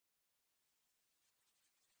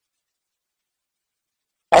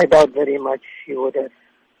I doubt very much she would have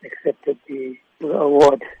accepted the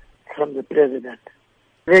award from the president.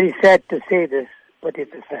 Very sad to say this, but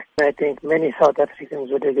it's a fact. I think many South Africans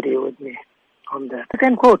would agree with me on that. You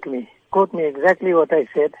can quote me exactly what I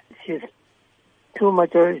said. She's too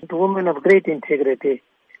much a woman of great integrity.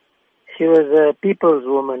 She was a people's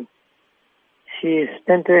woman. She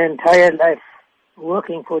spent her entire life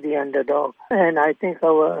working for the underdog. And I think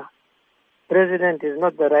our president is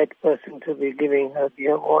not the right person to be giving her the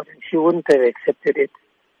award. And she wouldn't have accepted it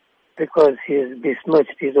because he has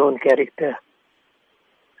besmirched his own character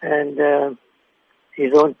and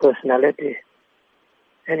his own personality.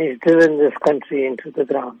 And he's driven this country into the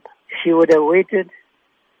ground. She would have waited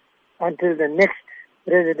until the next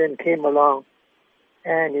president came along,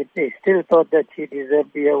 and if they still thought that she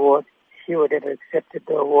deserved the award, she would have accepted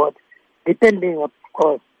the award, depending, of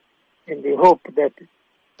course, in the hope that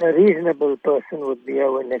a reasonable person would be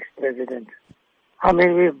our next president. I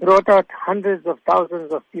mean, we've brought out hundreds of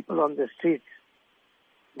thousands of people on the streets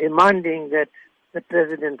demanding that the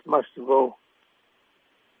president must go.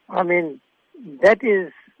 I mean, that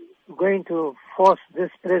is going to force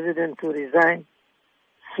this president to resign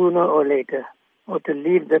sooner or later, or to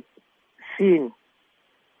leave the scene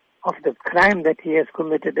of the crime that he has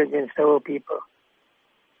committed against our people.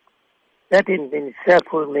 That in itself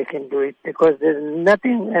will make him do it, because there's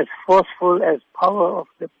nothing as forceful as power of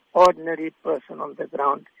the ordinary person on the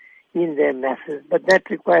ground in their masses, but that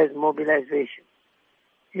requires mobilization.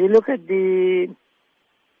 You look at the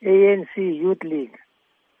ANC Youth League.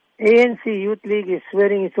 ANC Youth League is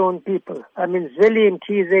swearing its own people. I mean, Zweli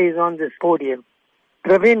Mkhize is on this podium.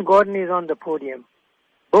 Praveen Gordhan is on the podium.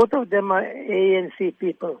 Both of them are ANC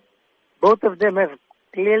people. Both of them have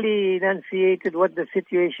clearly enunciated what the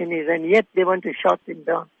situation is, and yet they want to shout him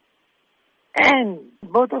down. And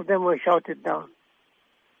both of them were shouted down.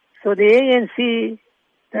 So the ANC,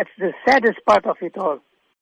 that's the saddest part of it all.